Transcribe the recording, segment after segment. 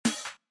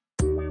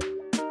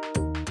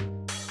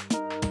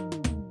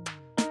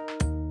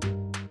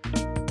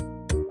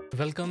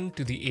Welcome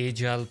to the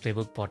Agile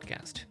Playbook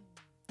podcast.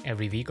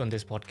 Every week on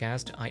this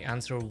podcast, I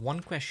answer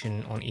one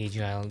question on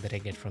Agile that I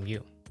get from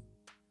you.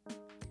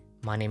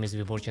 My name is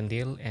Vibhor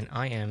Chandel and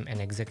I am an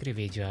executive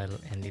Agile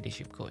and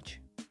leadership coach.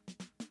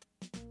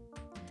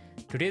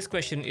 Today's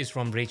question is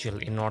from Rachel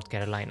in North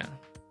Carolina,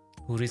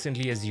 who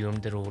recently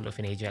assumed the role of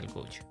an Agile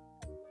coach.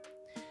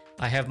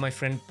 I have my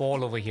friend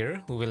Paul over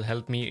here who will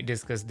help me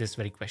discuss this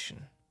very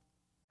question.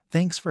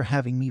 Thanks for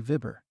having me,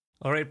 Vibber.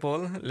 All right,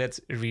 Paul, let's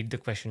read the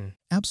question.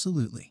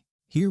 Absolutely.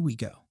 Here we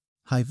go.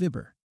 Hi,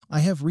 Vibber.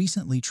 I have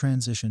recently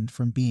transitioned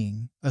from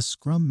being a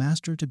Scrum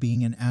Master to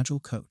being an Agile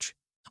coach.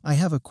 I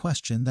have a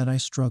question that I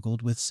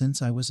struggled with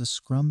since I was a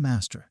Scrum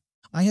Master.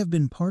 I have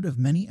been part of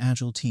many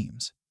Agile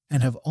teams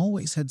and have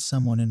always had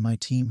someone in my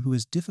team who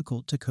is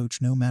difficult to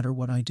coach no matter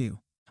what I do.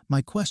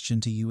 My question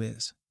to you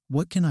is,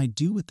 what can I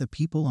do with the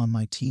people on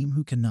my team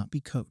who cannot be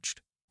coached?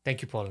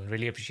 Thank you, Paul.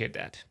 Really appreciate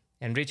that.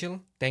 And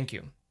Rachel, thank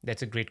you.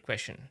 That's a great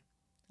question.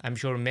 I'm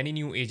sure many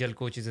new Agile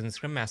coaches and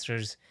Scrum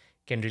Masters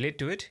can relate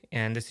to it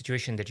and the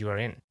situation that you are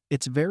in.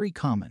 It's very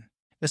common,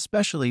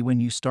 especially when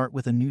you start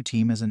with a new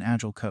team as an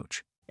Agile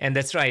coach. And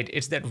that's right.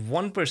 It's that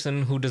one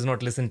person who does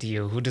not listen to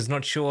you, who does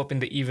not show up in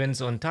the events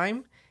on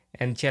time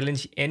and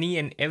challenge any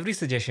and every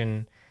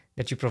suggestion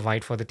that you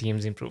provide for the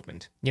team's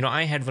improvement.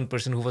 I had one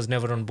person who was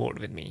never on board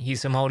with me. He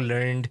somehow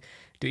learned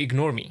to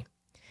ignore me.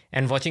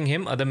 And watching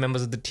him, other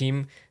members of the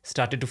team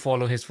started to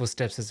follow his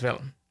footsteps as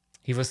well.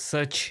 He was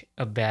such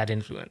a bad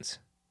influence.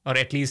 Or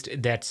at least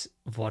that's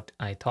what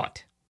I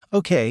thought.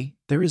 Okay,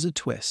 there is a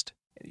twist.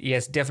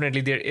 Yes,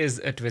 definitely there is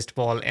a twist,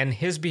 Paul. And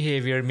his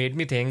behavior made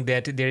me think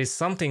that there is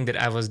something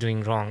that I was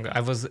doing wrong.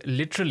 I was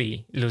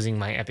literally losing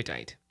my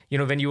appetite.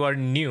 When you are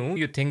new,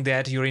 you think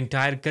that your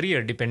entire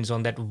career depends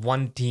on that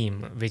one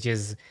team, which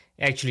is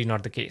actually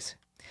not the case.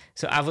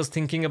 So I was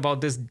thinking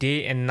about this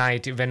day and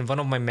night when one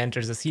of my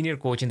mentors, a senior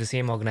coach in the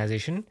same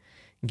organization,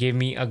 gave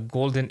me a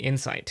golden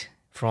insight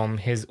from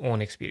his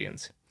own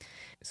experience.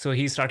 So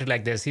he started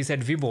like this. He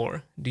said,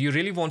 Vibhor, do you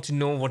really want to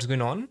know what's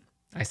going on?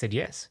 I said,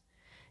 yes.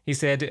 He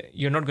said,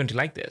 you're not going to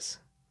like this.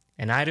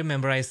 And I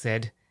remember I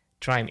said,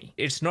 try me.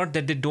 It's not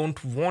that they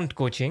don't want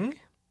coaching.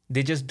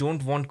 They just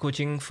don't want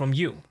coaching from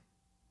you.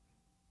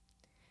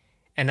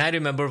 And I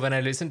remember when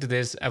I listened to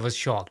this, I was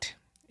shocked.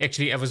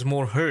 Actually, I was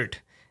more hurt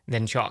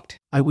than shocked.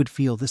 I would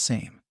feel the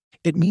same.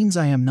 It means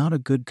I am not a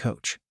good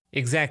coach.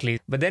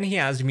 Exactly. But then he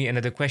asked me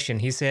another question.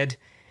 He said,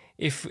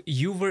 if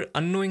you were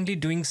unknowingly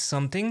doing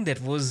something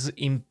that was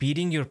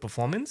impeding your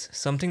performance,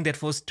 something that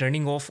was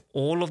turning off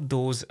all of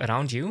those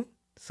around you,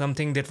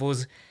 something that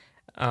was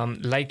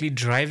likely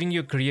driving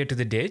your career to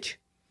the ditch,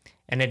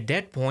 and at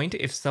that point,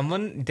 if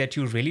someone that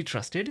you really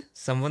trusted,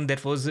 someone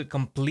that was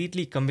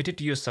completely committed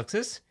to your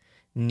success,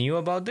 knew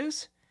about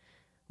this,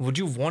 would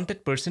you want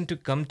that person to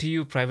come to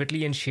you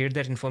privately and share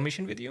that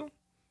information with you?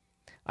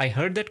 I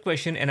heard that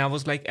question and I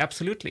was like,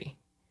 absolutely.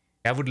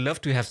 I would love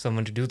to have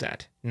someone to do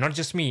that. Not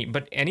just me,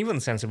 but anyone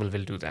sensible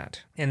will do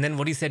that. And then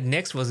what he said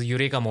next was a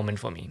eureka moment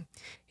for me.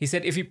 He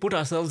said, if we put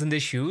ourselves in their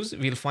shoes,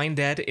 we'll find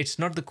that it's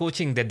not the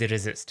coaching that they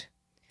resist.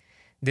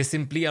 They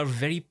simply are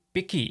very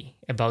picky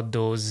about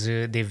those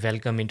they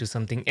welcome into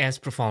something as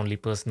profoundly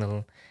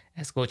personal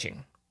as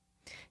coaching.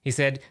 He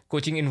said,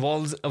 coaching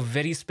involves a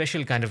very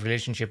special kind of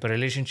relationship, a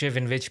relationship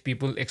in which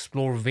people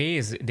explore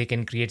ways they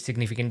can create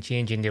significant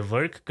change in their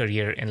work,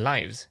 career, and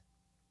lives.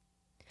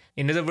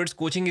 In other words,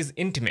 coaching is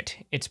intimate,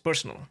 it's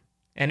personal,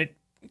 and it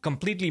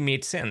completely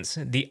made sense.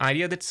 The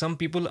idea that some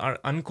people are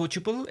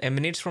uncoachable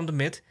emanates from the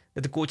myth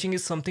that the coaching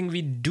is something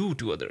we do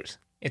to others.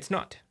 It's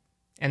not.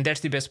 And that's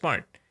the best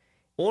part.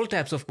 All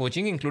types of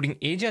coaching, including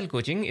Agile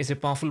coaching, is a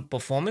powerful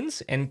performance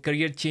and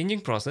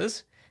career-changing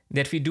process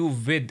that we do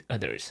with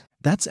others.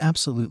 That's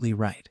absolutely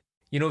right.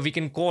 We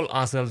can call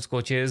ourselves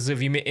coaches,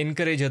 we may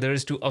encourage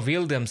others to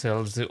avail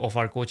themselves of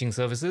our coaching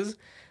services,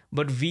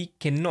 but we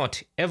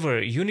cannot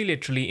ever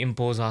unilaterally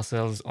impose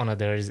ourselves on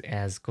others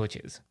as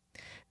coaches.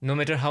 No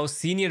matter how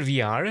senior we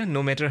are,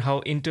 no matter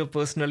how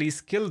interpersonally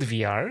skilled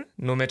we are,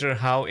 no matter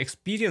how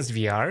experienced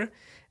we are,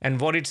 and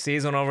what it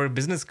says on our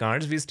business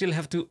cards, we still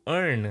have to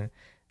earn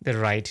the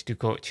right to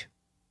coach.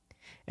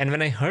 And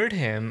when I heard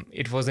him,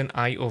 it was an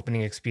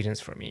eye-opening experience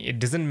for me. It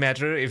doesn't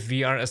matter if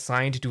we are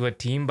assigned to a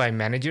team by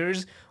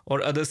managers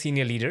or other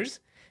senior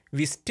leaders,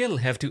 we still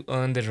have to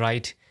earn the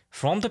right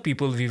from the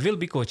people we will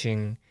be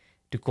coaching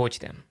to coach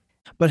them.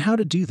 But how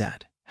to do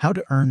that? How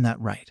to earn that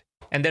right?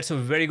 And that's a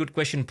very good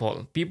question,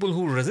 Paul. People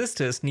who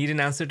resist us need an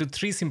answer to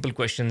 3 simple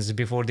questions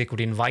before they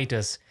could invite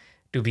us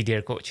to be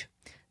their coach.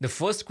 The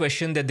first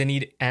question that they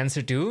need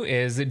answer to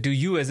is, do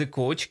you as a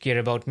coach care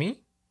about me?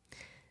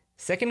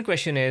 Second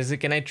question is,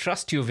 can I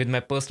trust you with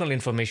my personal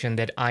information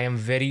that I am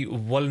very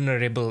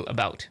vulnerable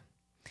about?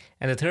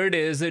 And the third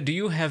is, do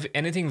you have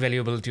anything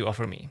valuable to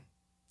offer me?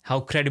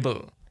 How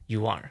credible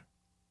you are.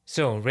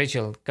 So,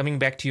 Rachel, coming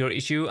back to your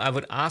issue, I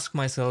would ask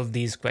myself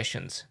these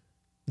questions.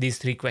 These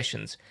 3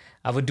 questions.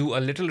 I would do a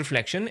little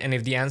reflection, and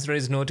if the answer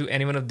is no to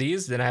any one of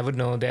these, then I would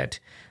know that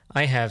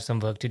I have some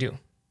work to do.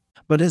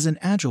 But as an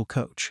Agile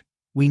coach,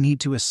 we need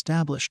to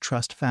establish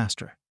trust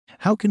faster.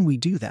 How can we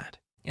do that?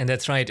 And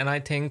that's right. And I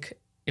think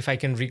if I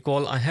can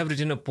recall, I have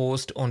written a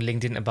post on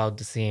LinkedIn about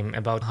the same,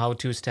 about how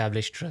to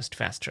establish trust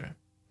faster.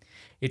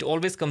 It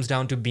always comes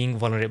down to being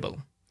vulnerable.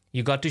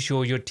 You got to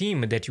show your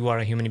team that you are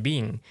a human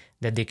being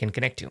that they can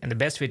connect to. And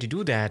the best way to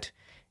do that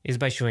is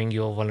by showing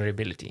your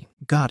vulnerability.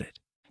 Got it.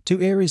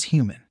 To err is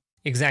human.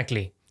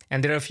 Exactly.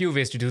 And there are a few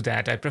ways to do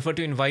that. I prefer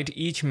to invite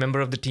each member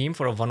of the team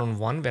for a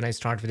one-on-one when I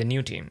start with a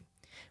new team.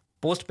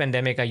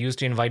 Post-pandemic, I used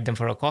to invite them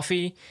for a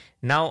coffee.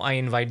 Now I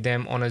invite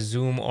them on a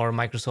Zoom or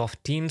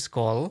Microsoft Teams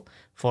call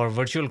for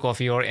virtual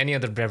coffee or any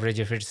other beverage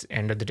if it's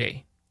end of the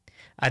day.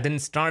 I then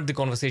start the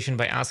conversation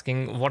by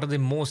asking what are they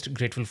most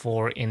grateful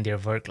for in their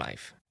work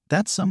life.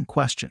 That's some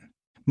question.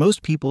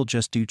 Most people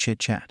just do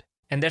chit-chat.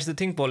 And that's the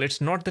thing, Paul, it's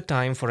not the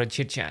time for a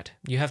chit-chat.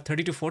 You have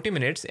 30 to 40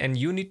 minutes and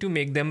you need to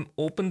make them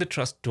open the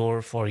trust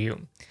door for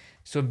you.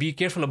 So be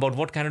careful about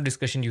what kind of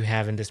discussion you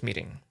have in this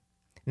meeting.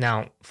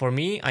 Now, for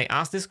me, I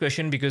ask this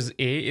question because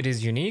A, it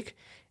is unique,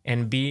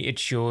 and B, it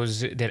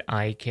shows that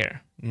I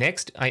care.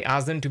 Next, I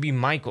ask them to be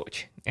my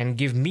coach and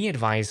give me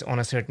advice on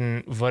a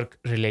certain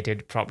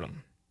work-related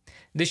problem.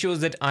 This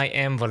shows that I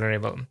am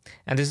vulnerable.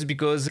 And this is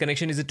because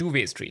connection is a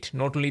two-way street.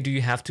 Not only do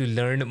you have to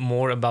learn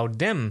more about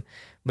them,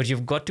 but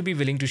you've got to be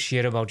willing to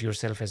share about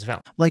yourself as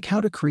well. Like how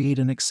to create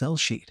an Excel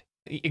sheet.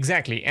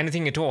 Exactly,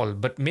 anything at all,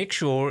 but make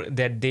sure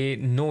that they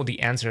know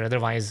the answer,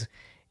 otherwise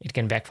it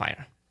can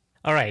backfire.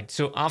 All right,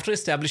 so after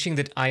establishing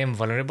that I am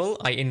vulnerable,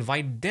 I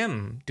invite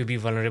them to be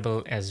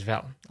vulnerable as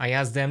well. I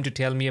ask them to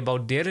tell me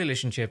about their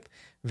relationship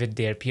with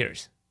their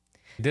peers.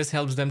 This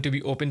helps them to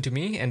be open to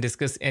me and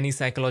discuss any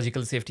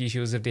psychological safety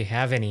issues if they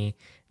have any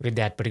with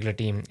that particular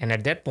team. And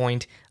at that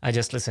point, I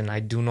just listen. I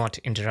do not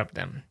interrupt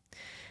them.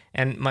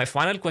 And my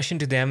final question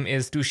to them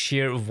is to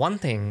share one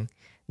thing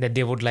that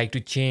they would like to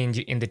change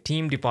in the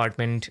team,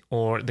 department,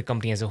 or the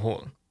company as a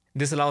whole.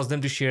 This allows them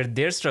to share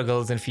their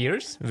struggles and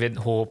fears with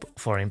hope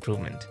for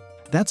improvement.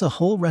 That's a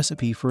whole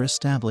recipe for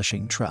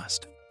establishing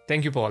trust.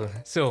 Thank you, Paul.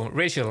 So,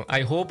 Rachel,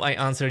 I hope I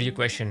answered your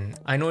question.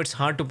 I know it's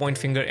hard to point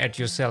finger at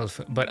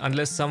yourself, but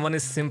unless someone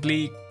is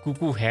simply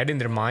cuckoo head in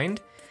their mind,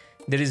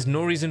 there is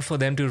no reason for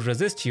them to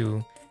resist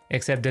you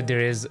except that there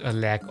is a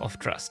lack of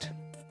trust.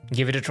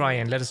 Give it a try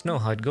and let us know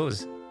how it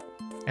goes.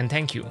 And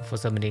thank you for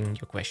submitting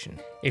your question.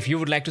 If you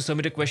would like to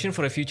submit a question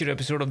for a future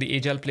episode of the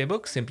Agile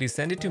Playbook, simply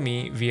send it to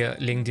me via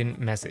LinkedIn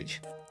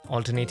message.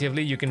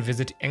 Alternatively, you can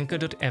visit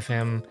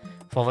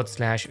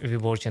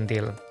anchor.fm/Vibhor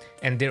Chandel.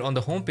 And there on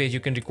the homepage, you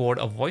can record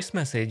a voice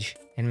message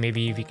and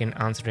maybe we can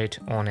answer it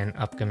on an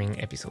upcoming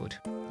episode.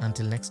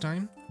 Until next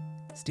time,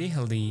 stay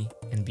healthy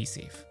and be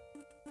safe.